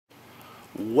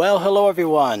Well, hello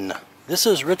everyone. This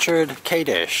is Richard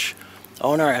Kadish,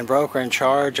 owner and broker in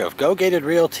charge of Go Gated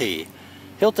Realty,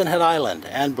 Hilton Head Island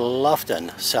and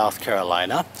Bluffton, South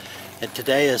Carolina. And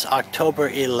today is October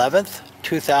 11th,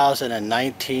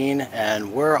 2019,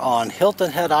 and we're on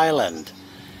Hilton Head Island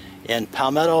in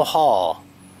Palmetto, Hall.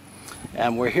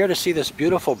 And we're here to see this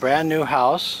beautiful brand new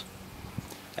house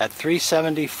at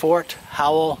 370 Fort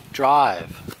Howell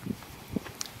Drive.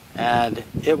 And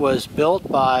it was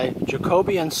built by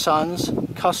Jacoby & Sons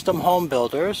Custom Home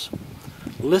Builders,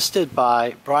 listed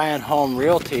by Bryan Home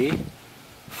Realty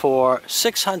for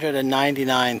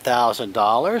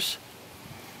 $699,000.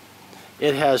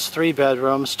 It has 3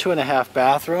 bedrooms, 2.5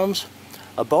 bathrooms,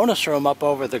 a bonus room up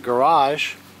over the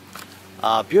garage,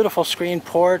 a beautiful screen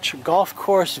porch, golf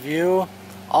course view,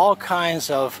 all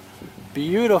kinds of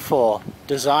beautiful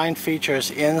design features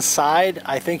inside.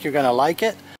 I think you're going to like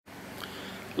it.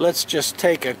 Let's just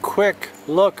take a quick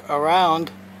look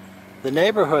around the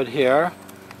neighborhood here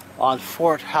on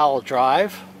Fort Howell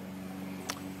Drive.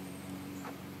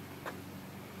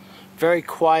 Very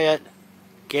quiet,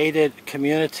 gated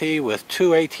community with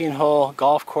 2 18-hole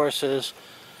golf courses,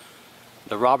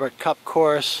 the Robert Cup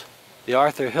course, the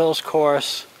Arthur Hills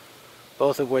course,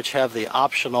 both of which have the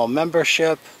optional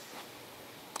membership.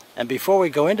 And before we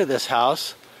go into this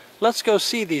house, let's go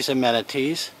see these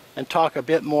amenities and talk a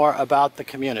bit more about the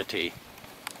community.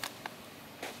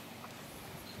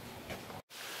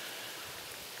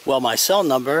 Well, my cell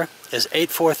number is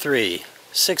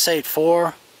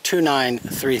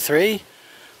 843-684-2933.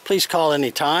 Please call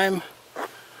anytime.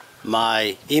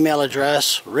 My email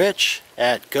address,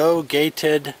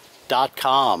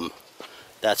 rich@gogated.com.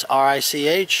 That's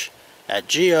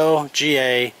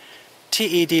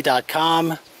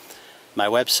rich@gogated.com. My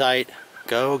website,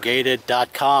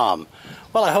 gogated.com.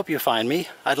 Well, I hope you find me.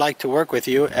 I'd like to work with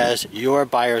you as your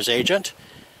buyer's agent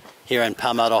here in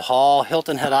Palmetto Hall,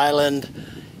 Hilton Head Island,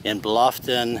 in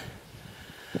Bluffton.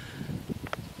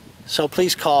 So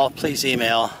please call, please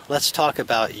email. Let's talk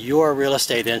about your real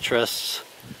estate interests,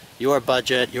 your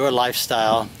budget, your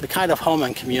lifestyle, the kind of home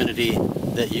and community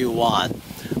that you want.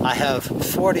 I have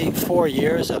 44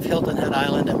 years of Hilton Head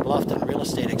Island and Bluffton real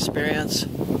estate experience.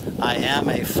 I am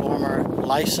a former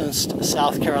licensed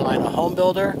South Carolina home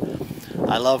builder.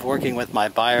 I love working with my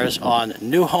buyers on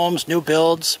new homes, new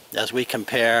builds, as we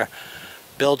compare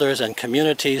builders and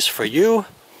communities for you.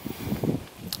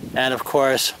 And of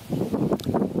course,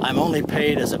 I'm only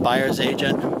paid as a buyer's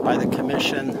agent by the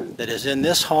commission that is in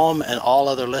this home and all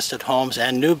other listed homes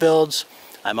and new builds.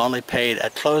 I'm only paid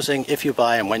at closing if you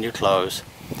buy and when you close.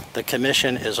 The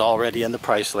commission is already in the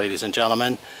price, ladies and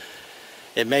gentlemen.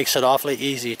 It makes it awfully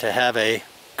easy to have a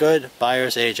good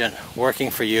buyer's agent working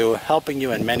for you, helping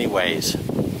you in many ways.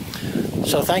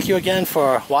 So thank you again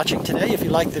for watching today. If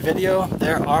you liked the video,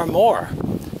 there are more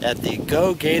at the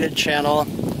Go Gated channel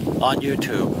on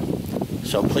YouTube.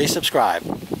 So please subscribe.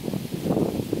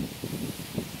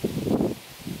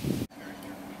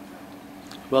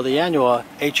 Well, the annual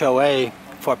HOA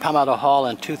for Palmetto Hall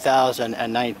in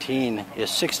 2019 is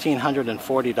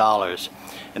 $1,640.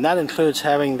 And that includes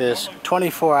having this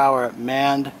 24-hour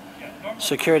manned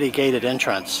security gated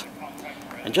entrance.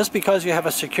 And just because you have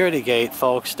a security gate,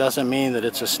 folks, doesn't mean that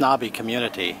it's a snobby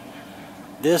community.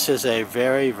 This is a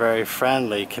very, very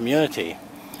friendly community.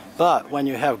 But when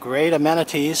you have great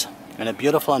amenities and a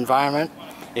beautiful environment,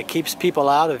 it keeps people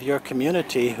out of your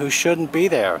community who shouldn't be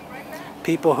there.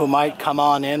 People who might come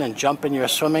on in and jump in your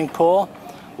swimming pool,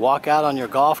 walk out on your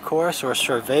golf course, or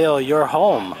surveil your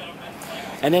home.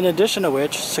 And in addition to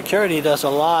which, security does a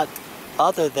lot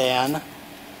other than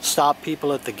stop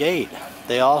people at the gate.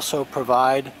 They also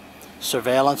provide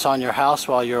surveillance on your house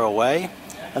while you're away,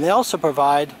 and they also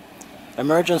provide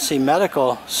emergency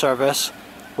medical service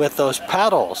with those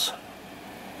paddles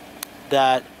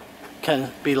that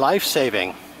can be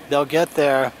life-saving. They'll get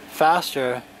there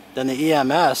faster than the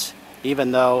EMS,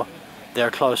 even though they're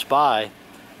close by.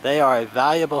 They are a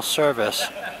valuable service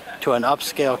to an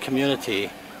upscale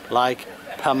community like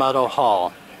Palmetto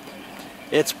Hall.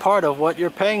 It's part of what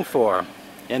you're paying for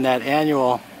in that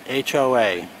annual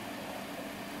HOA.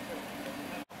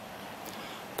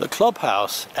 The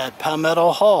clubhouse at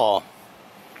Palmetto Hall,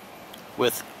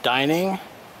 with dining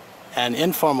and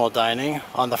informal dining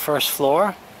on the first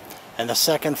floor, and the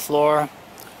second floor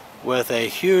with a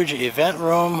huge event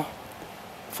room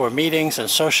for meetings and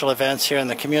social events here in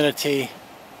the community.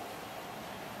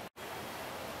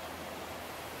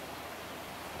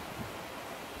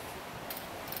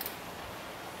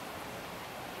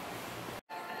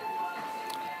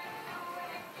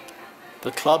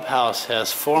 The clubhouse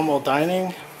has formal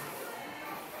dining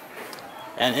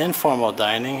and informal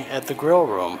dining at the grill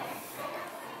room.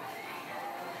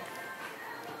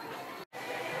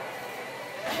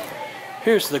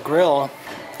 Here's the grill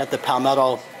at the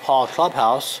Palmetto Hall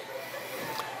Clubhouse,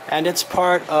 and it's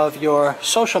part of your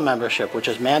social membership, which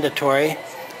is mandatory.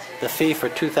 The fee for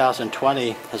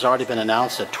 2020 has already been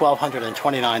announced at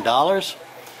 $1,229.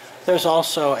 There's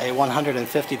also a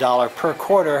 $150 per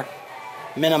quarter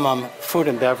minimum food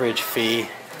and beverage fee,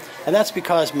 and that's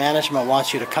because management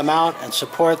wants you to come out and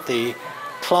support the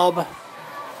club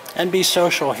and be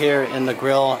social here in the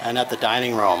grill and at the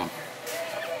dining room.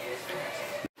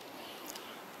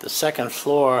 The second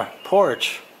floor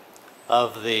porch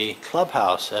of the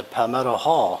clubhouse at Palmetto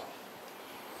Hall,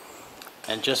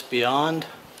 and just beyond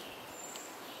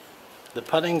the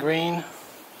putting green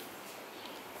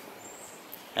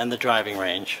and the driving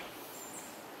range.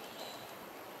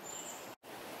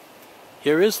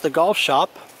 Here is the golf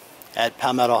shop at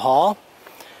Palmetto Hall,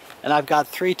 and I've got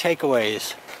 3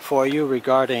 takeaways for you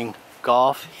regarding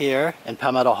golf here in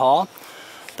Palmetto Hall.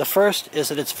 The first is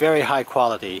that it's very high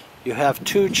quality. You have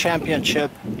 2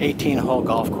 championship 18-hole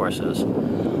golf courses,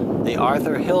 the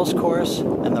Arthur Hills course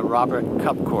and the Robert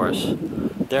Cup course.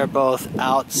 They're both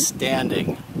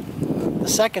outstanding. The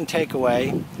second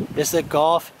takeaway is that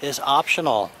golf is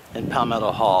optional in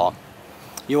Palmetto Hall.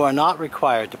 You are not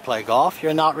required to play golf.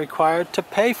 You're not required to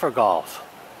pay for golf.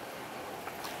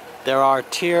 There are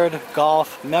tiered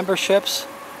golf memberships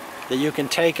that you can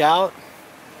take out,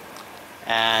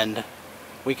 and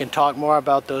we can talk more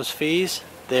about those fees.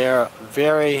 They're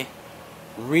very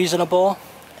reasonable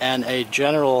and a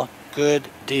general good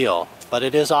deal, but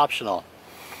it is optional.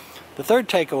 The third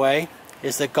takeaway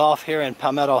is that golf here in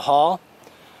Palmetto Hall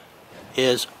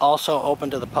is also open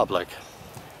to the public.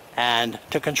 And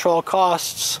to control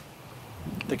costs,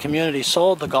 the community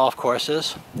sold the golf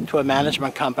courses to a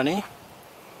management company.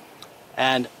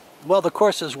 And, well, the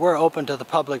courses were open to the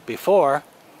public before,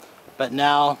 but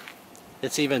now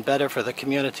it's even better for the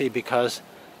community because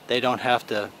they don't have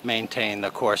to maintain the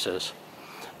courses.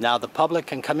 Now the public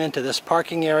can come into this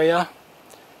parking area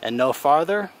and no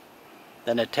farther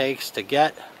than it takes to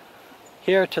get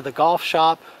here to the golf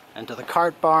shop and to the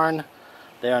cart barn.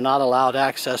 They are not allowed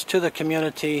access to the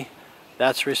community.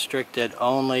 That's restricted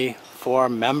only for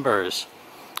members,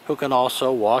 who can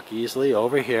also walk easily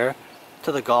over here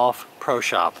to the golf pro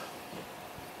shop.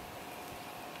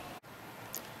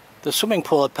 The swimming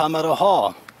pool at Palmetto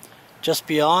Hall, just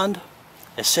beyond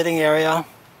a sitting area,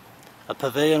 a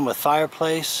pavilion with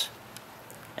fireplace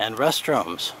and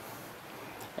restrooms,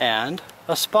 and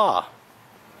a spa.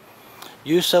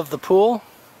 Use of the pool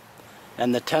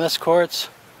and the tennis courts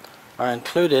are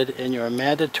included in your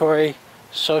mandatory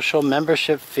social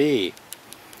membership fee,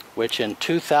 which in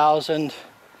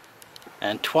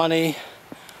 2020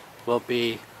 will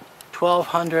be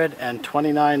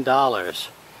 $1,229,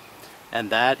 and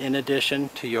that in addition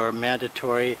to your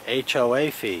mandatory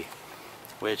HOA fee,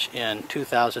 which in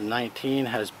 2019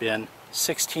 has been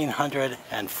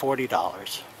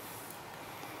 $1,640.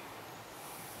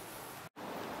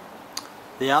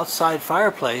 The outside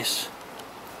fireplace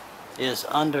is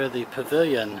under the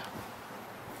pavilion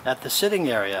at the sitting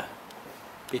area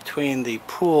between the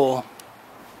pool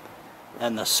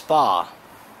and the spa.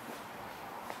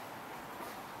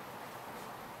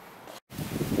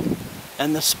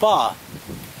 And the spa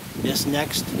is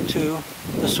next to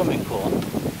the swimming pool.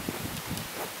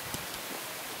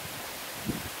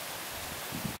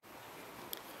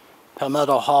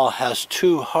 Palmetto Hall has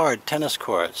 2 hard tennis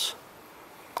courts.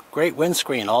 Great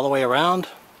windscreen all the way around,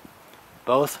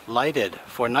 both lighted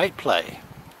for night play.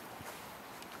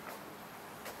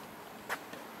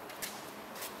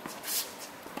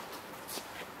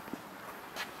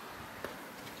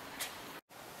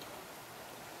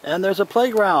 And there's a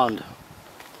playground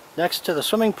next to the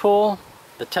swimming pool,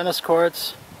 the tennis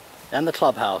courts, and the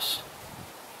clubhouse.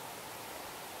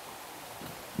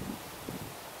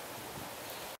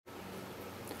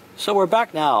 So we're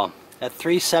back now at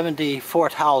 370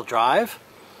 Fort Howell Drive.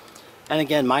 And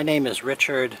again, my name is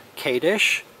Richard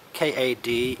Kadesh,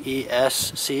 K-A-D-E-S-C-H.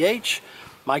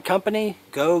 My company,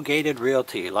 Go Gated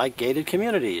Realty, like gated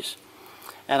communities.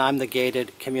 And I'm the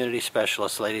Gated Community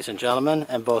Specialist, ladies and gentlemen.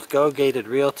 And both Go Gated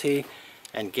Realty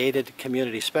and Gated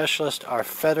Community Specialist are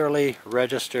federally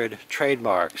registered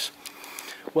trademarks.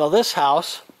 Well, this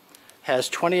house has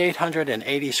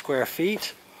 2,880 square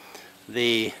feet.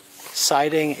 The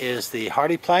siding is the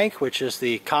hardy plank, which is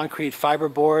the concrete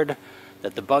fiberboard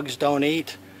that the bugs don't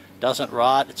eat, doesn't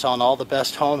rot. It's on all the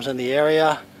best homes in the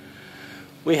area.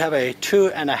 We have a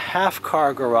 2.5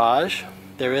 car garage.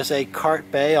 There is a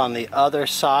cart bay on the other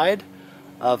side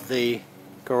of the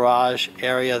garage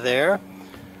area there.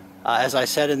 As I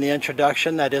said in the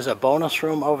introduction, that is a bonus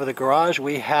room over the garage.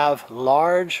 We have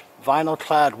large vinyl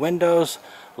clad windows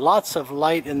Lots of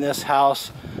light in this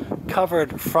house,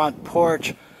 covered front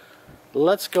porch.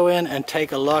 Let's go in and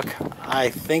take a look. I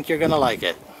think you're gonna like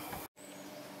it.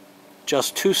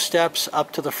 Just 2 steps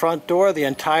up to the front door. The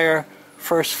entire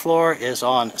first floor is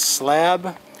on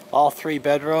slab. All 3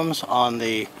 bedrooms on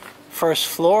the first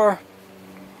floor.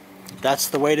 That's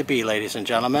the way to be, ladies and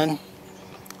gentlemen.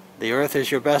 The earth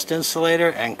is your best insulator,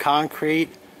 and concrete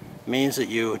means that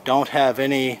you don't have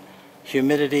any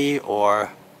humidity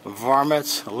or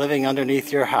varmints living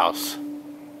underneath your house.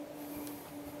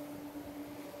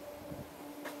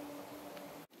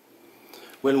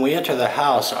 When we enter the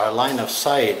house, our line of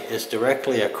sight is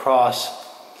directly across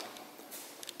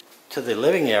to the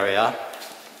living area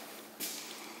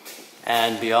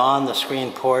and beyond the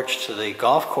screen porch to the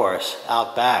golf course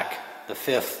out back, the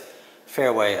 5th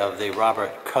fairway of the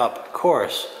Robert Cup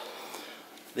course.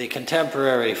 The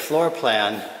contemporary floor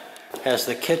plan has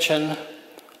the kitchen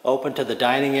open to the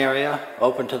dining area,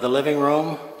 open to the living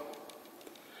room,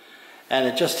 and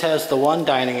it just has the one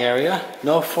dining area,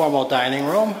 no formal dining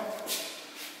room.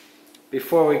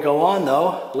 Before we go on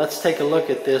though, let's take a look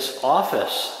at this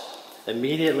office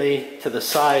immediately to the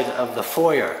side of the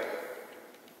foyer.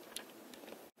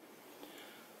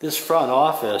 This front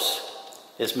office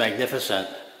is magnificent.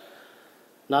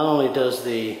 Not only does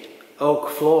the oak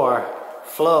floor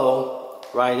flow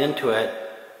right into it,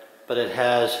 but it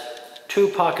has 2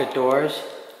 pocket doors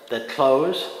that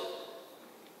close.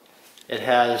 It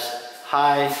has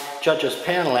high judge's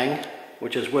paneling,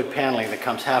 which is wood paneling that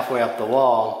comes halfway up the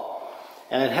wall.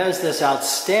 And it has this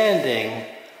outstanding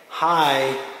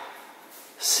high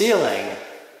ceiling,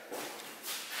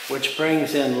 which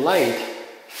brings in light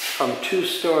from 2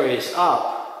 stories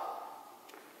up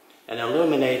and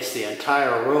illuminates the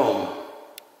entire room,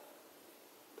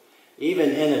 even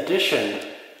in addition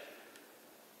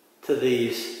to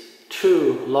these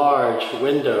 2 large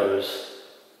windows.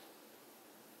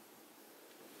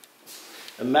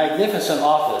 A magnificent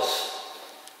office.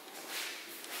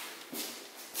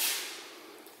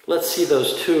 Let's see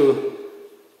those 2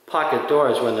 pocket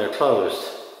doors when they're closed.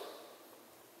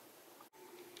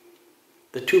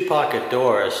 The 2 pocket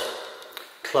doors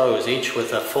close, each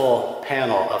with a full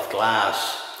panel of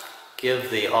glass, give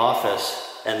the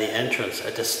office and the entrance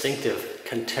a distinctive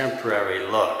contemporary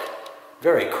look.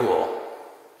 Very cool.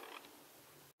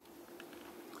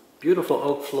 Beautiful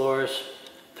oak floors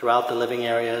throughout the living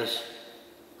areas,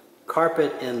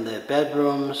 carpet in the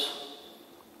bedrooms.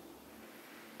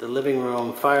 The living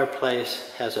room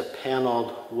fireplace has a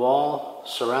paneled wall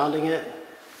surrounding it.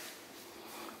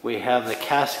 We have the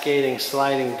cascading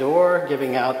sliding door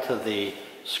giving out to the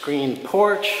screen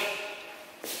porch.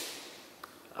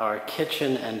 Our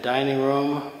kitchen and dining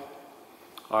room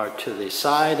are to the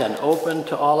side and open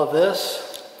to all of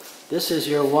this. This is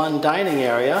your one dining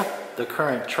area, the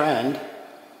current trend.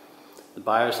 The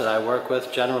buyers that I work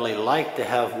with generally like to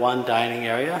have one dining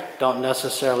area, don't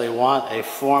necessarily want a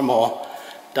formal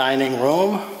dining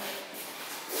room.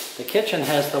 The kitchen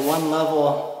has the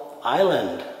 1-level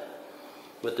island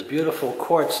with the beautiful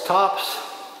quartz tops.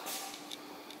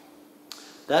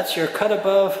 That's your cut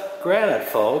above granite,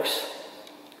 folks.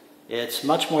 It's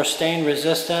much more stain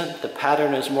resistant. The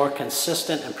pattern is more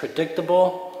consistent and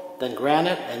predictable than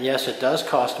granite, and yes, it does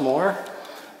cost more.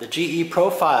 The GE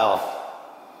profile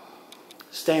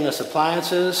stainless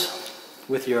appliances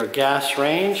with your gas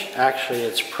range. Actually,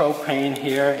 it's propane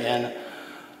here in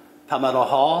Palmetto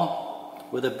Hall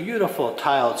with a beautiful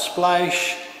tiled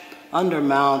splash,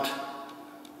 undermount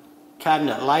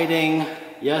cabinet lighting.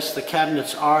 Yes, the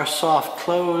cabinets are soft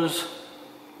close.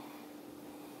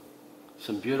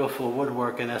 Some beautiful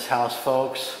woodwork in this house,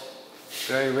 folks.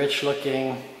 Very rich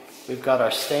looking. We've got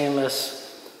our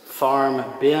stainless farm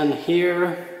bin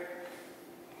here.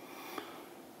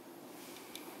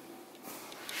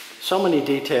 So many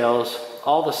details.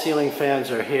 All the ceiling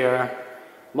fans are here.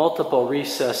 Multiple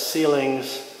recessed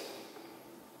ceilings.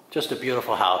 Just a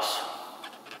beautiful house.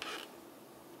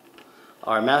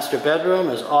 Our master bedroom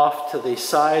is off to the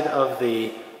side of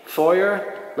the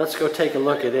foyer. Let's go take a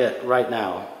look at it right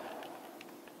now.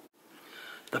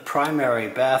 The primary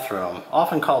bathroom,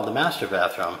 often called the master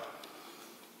bathroom,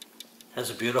 has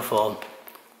a beautiful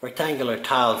rectangular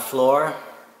tiled floor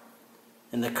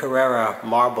in the Carrara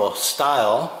marble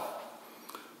style,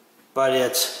 but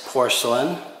it's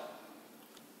porcelain.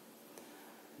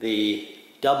 The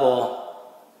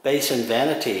double basin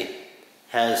vanity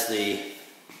has the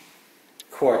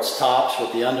quartz tops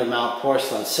with the undermount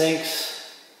porcelain sinks.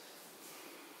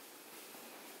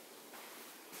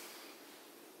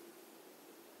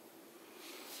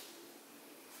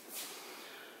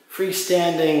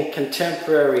 Freestanding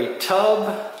contemporary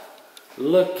tub,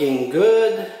 looking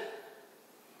good.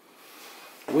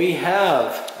 we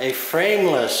have a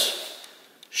frameless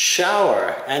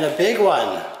shower, and a big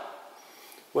one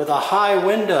with a high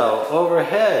window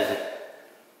overhead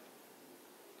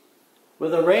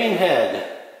with a rain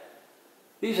head.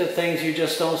 These are things you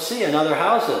just don't see in other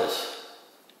houses.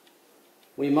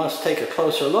 We must take a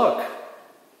closer look.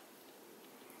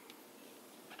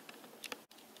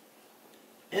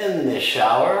 In the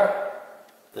shower,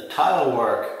 the tile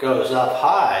work goes up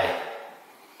high.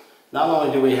 Not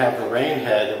only do we have the rain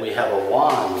head, we have a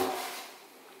wand.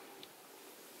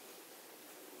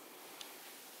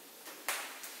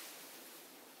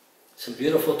 Some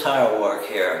beautiful tile work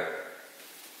here.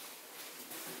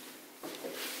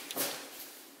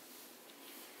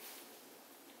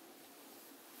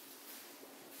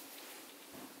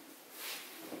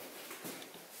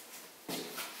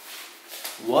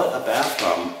 What a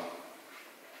bathroom.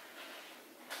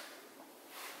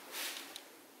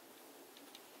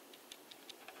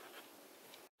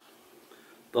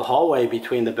 The hallway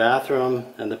between the bathroom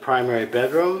and the primary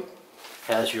bedroom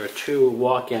has your two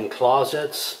walk-in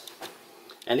closets,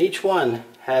 and each one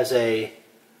has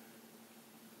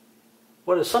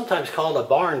what is sometimes called a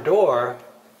barn door,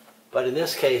 but in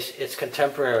this case it's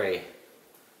contemporary.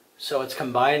 So it's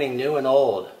combining new and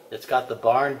old. It's got the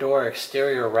barn door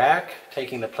exterior rack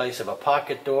taking the place of a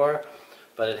pocket door,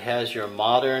 but it has your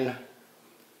modern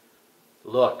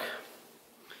look.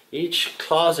 Each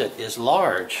closet is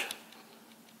large.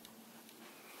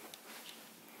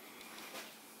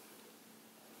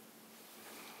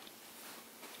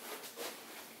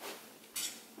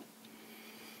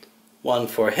 One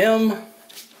for him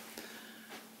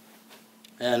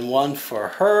and one for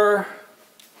her.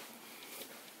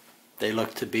 They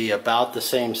look to be about the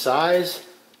same size,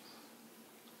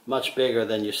 much bigger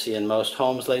than you see in most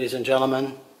homes, ladies and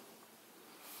gentlemen.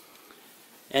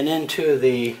 And into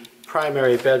the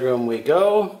primary bedroom we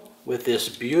go with this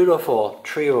beautiful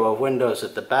trio of windows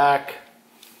at the back,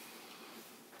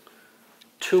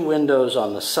 two windows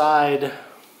on the side.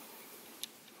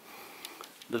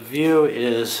 The view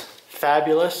is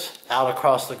fabulous out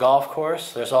across the golf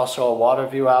course. There's also a water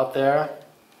view out there.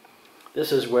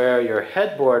 This is where your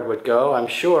headboard would go, I'm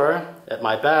sure, at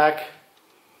my back.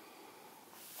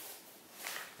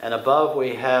 And above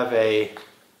we have a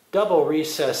double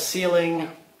recessed ceiling,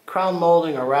 crown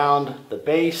molding around the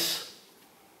base,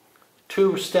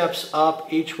 two steps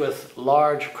up, each with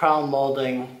large crown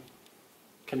molding,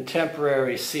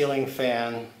 contemporary ceiling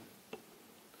fan.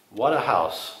 What a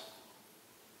house.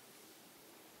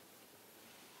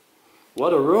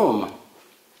 What a room.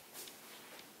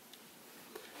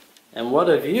 And what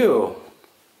a view.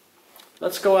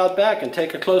 Let's go out back and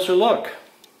take a closer look.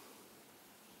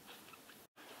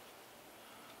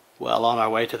 Well, on our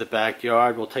way to the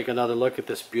backyard, we'll take another look at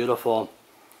this beautiful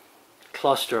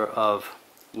cluster of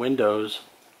windows,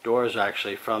 doors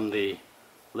actually, from the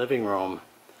living room.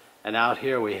 And out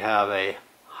here we have a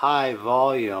high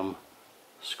volume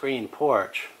screen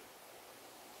porch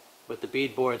with the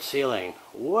beadboard ceiling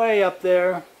way up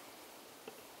there.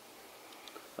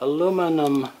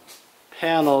 Aluminum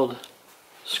paneled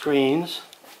screens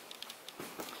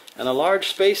and a large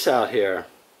space out here.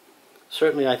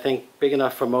 Certainly, I think, big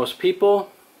enough for most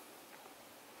people.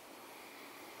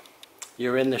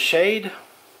 You're in the shade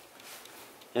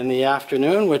in the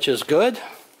afternoon, which is good.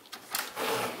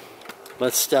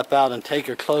 Let's step out and take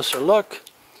a closer look.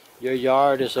 Your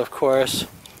yard is, of course,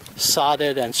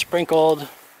 sodded and sprinkled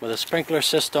with a sprinkler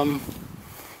system.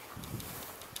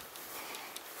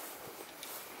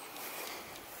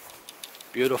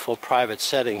 Beautiful private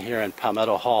setting here in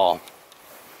Palmetto Hall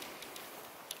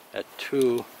at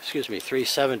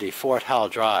 370 Fort Howell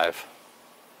Drive.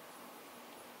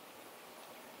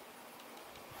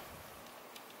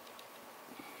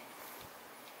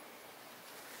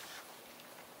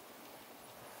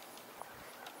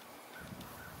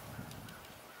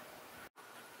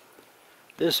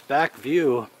 This back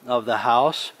view of the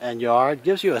house and yard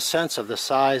gives you a sense of the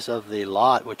size of the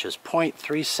lot, which is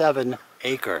 0.37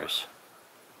 acres.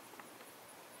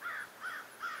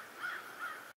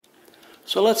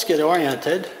 So let's get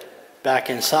oriented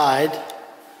back inside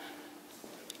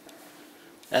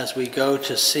as we go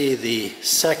to see the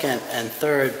second and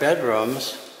third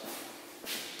bedrooms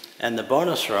and the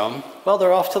bonus room. Well,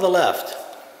 they're off to the left.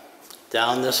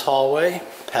 Down this hallway,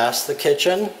 past the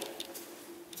kitchen.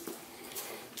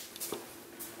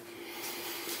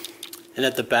 And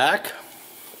at the back,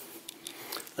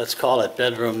 let's call it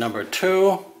bedroom number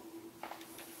 2,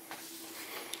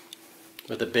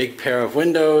 with a big pair of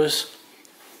windows.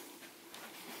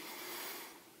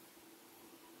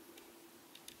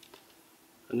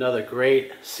 Another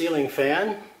great ceiling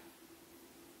fan.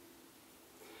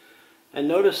 And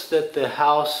notice that the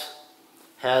house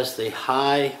has the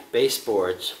high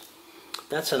baseboards.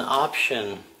 That's an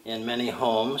option in many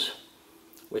homes,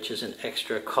 which is an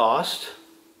extra cost.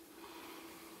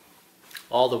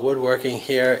 All the woodworking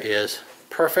here is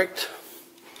perfect.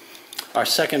 Our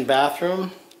second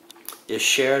bathroom is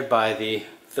shared by the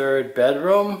third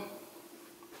bedroom.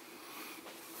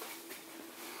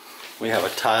 We have a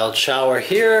tiled shower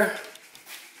here.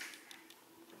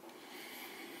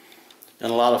 In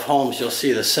a lot of homes you'll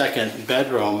see the second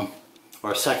bedroom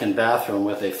or second bathroom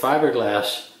with a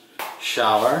fiberglass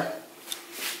shower,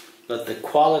 but the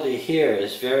quality here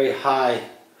is very high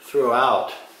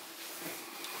throughout.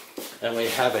 And we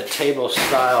have a table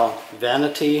style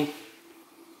vanity.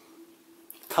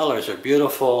 Colors are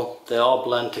beautiful, they all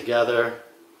blend together.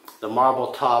 The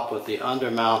marble top with the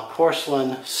undermount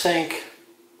porcelain sink.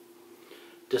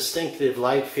 Distinctive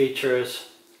light fixtures,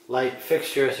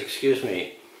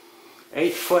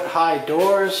 8-foot high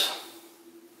doors.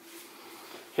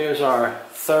 Here's our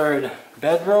third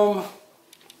bedroom.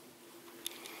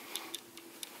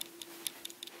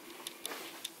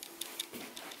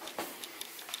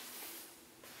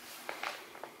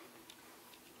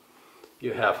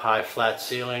 You have high flat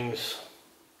ceilings.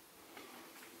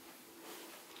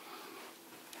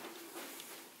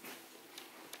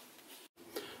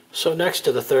 So next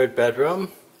to the third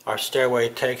bedroom, our stairway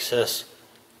takes us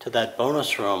to that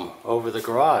bonus room over the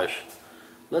garage.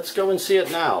 Let's go and see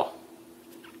it now.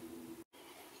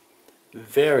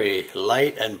 Very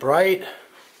light and bright,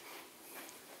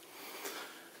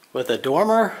 with a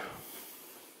dormer.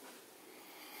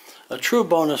 A true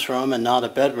bonus room and not a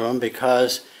bedroom,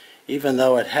 because even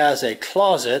though it has a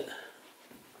closet,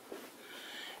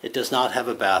 it does not have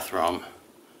a bathroom.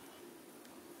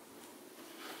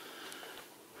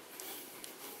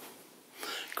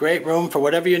 Great room for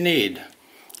whatever you need.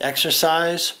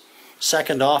 Exercise,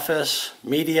 second office,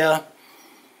 media,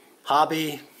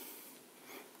 hobby,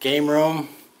 game room,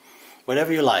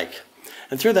 whatever you like.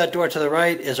 And through that door to the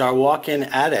right is our walk-in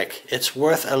attic. It's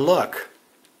worth a look.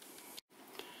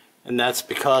 And that's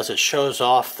because it shows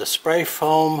off the spray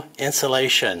foam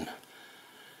insulation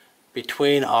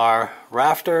between our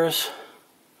rafters.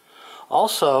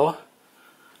 Also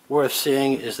worth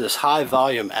seeing is this high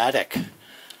volume attic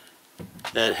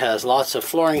that has lots of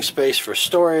flooring space for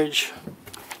storage.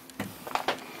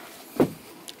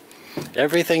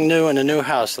 Everything new in a new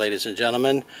house, ladies and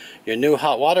gentlemen. Your new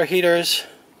hot water heaters,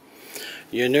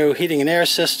 your new heating and air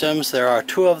systems. There are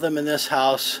 2 of them in this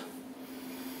house.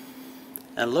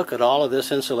 And look at all of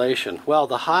this insulation. Well,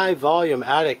 the high volume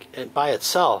attic by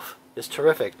itself is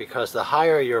terrific, because the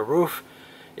higher your roof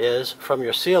is from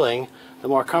your ceiling, the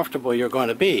more comfortable you're going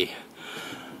to be.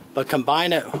 But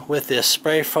combine it with this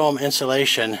spray foam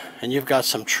insulation and you've got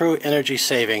some true energy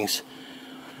savings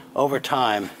over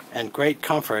time and great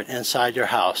comfort inside your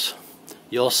house.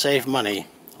 You'll save money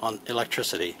on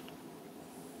electricity.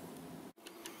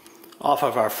 Off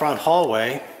of our front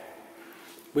hallway,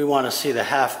 we want to see the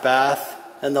half bath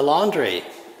and the laundry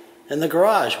and the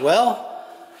garage. Well,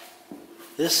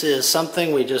 this is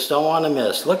something we just don't want to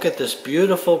miss. Look at this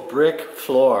beautiful brick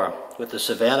floor with the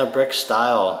Savannah brick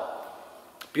style.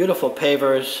 Beautiful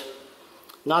pavers,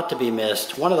 not to be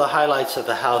missed. One of the highlights of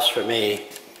the house for me.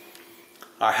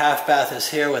 Our half bath is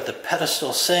here with the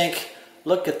pedestal sink.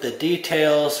 Look at the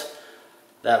details.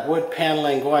 That wood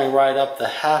paneling going right up the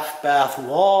half bath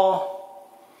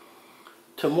wall.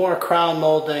 To more crown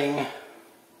molding.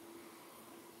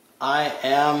 I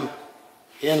am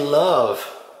in love.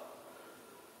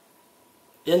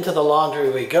 Into the laundry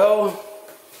we go.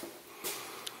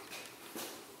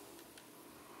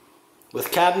 With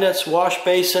cabinets, wash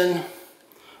basin,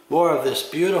 more of this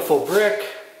beautiful brick.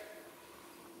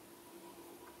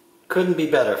 Couldn't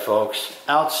be better, folks.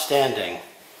 Outstanding.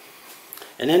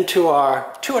 And into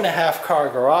our 2.5 car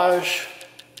garage,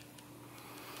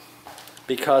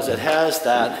 because it has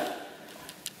that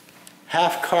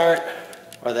half cart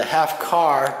or the half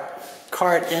car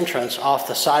cart entrance off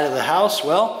the side of the house.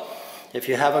 Well, if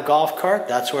you have a golf cart,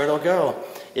 that's where it'll go.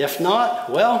 If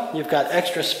not, well, you've got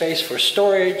extra space for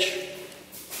storage.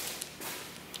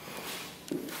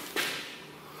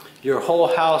 Your whole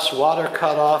house water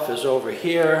cutoff is over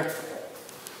here.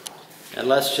 And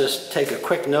let's just take a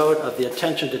quick note of the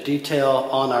attention to detail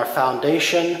on our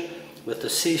foundation with the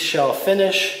seashell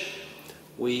finish.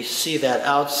 We see that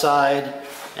outside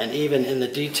and even in the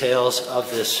details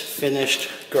of this finished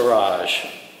garage.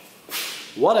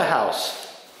 What a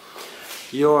house.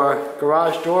 Your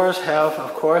garage doors have,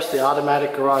 of course, the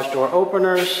automatic garage door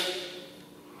openers.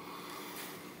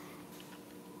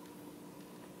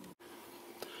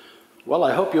 Well,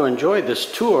 I hope you enjoyed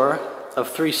this tour of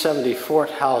 370 Fort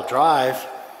Howell Drive,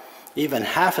 even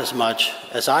half as much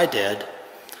as I did,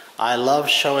 I love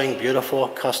showing beautiful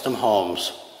custom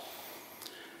homes.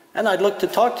 And I'd look to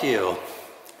talk to you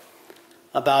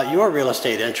about your real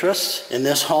estate interests in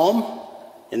this home,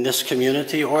 in this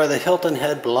community, or the Hilton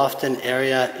Head Bluffton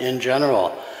area in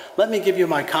general. Let me give you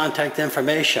my contact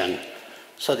information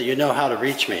so that you know how to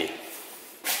reach me.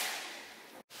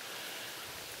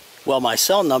 Well, my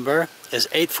cell number is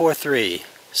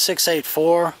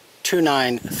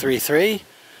 843-684-2933.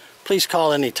 Please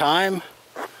call anytime.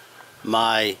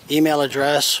 My email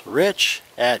address,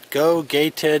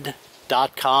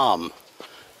 rich@gogated.com.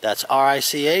 That's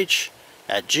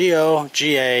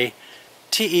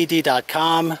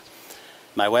rich@gogated.com.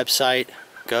 My website,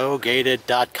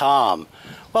 gogated.com.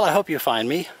 Well, I hope you find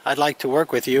me. I'd like to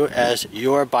work with you as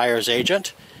your buyer's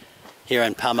agent here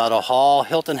in Palmetto Hall,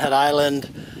 Hilton Head Island,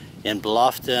 in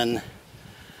Bluffton.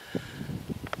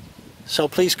 So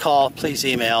please call, please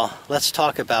email. Let's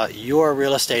talk about your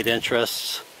real estate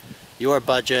interests, your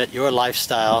budget, your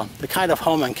lifestyle, the kind of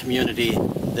home and community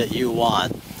that you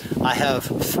want. I have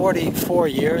 44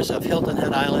 years of Hilton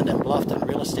Head Island and Bluffton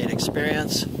real estate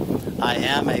experience. I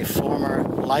am a former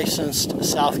licensed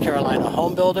South Carolina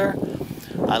home builder.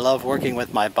 I love working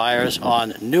with my buyers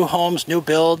on new homes, new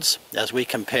builds, as we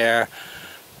compare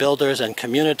builders and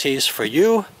communities for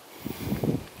you.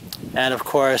 And of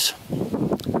course,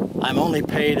 I'm only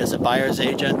paid as a buyer's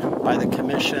agent by the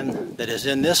commission that is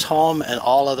in this home and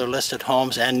all other listed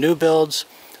homes and new builds.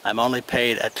 I'm only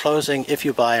paid at closing if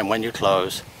you buy and when you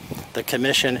close. The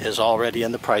commission is already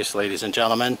in the price, ladies and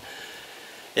gentlemen.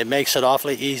 It makes it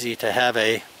awfully easy to have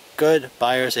a good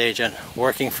buyer's agent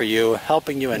working for you,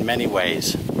 helping you in many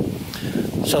ways.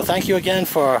 So thank you again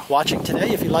for watching today.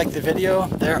 If you liked the video,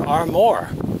 there are more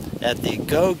at the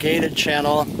Go Gated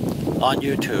channel on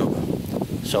YouTube.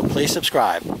 So please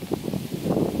subscribe.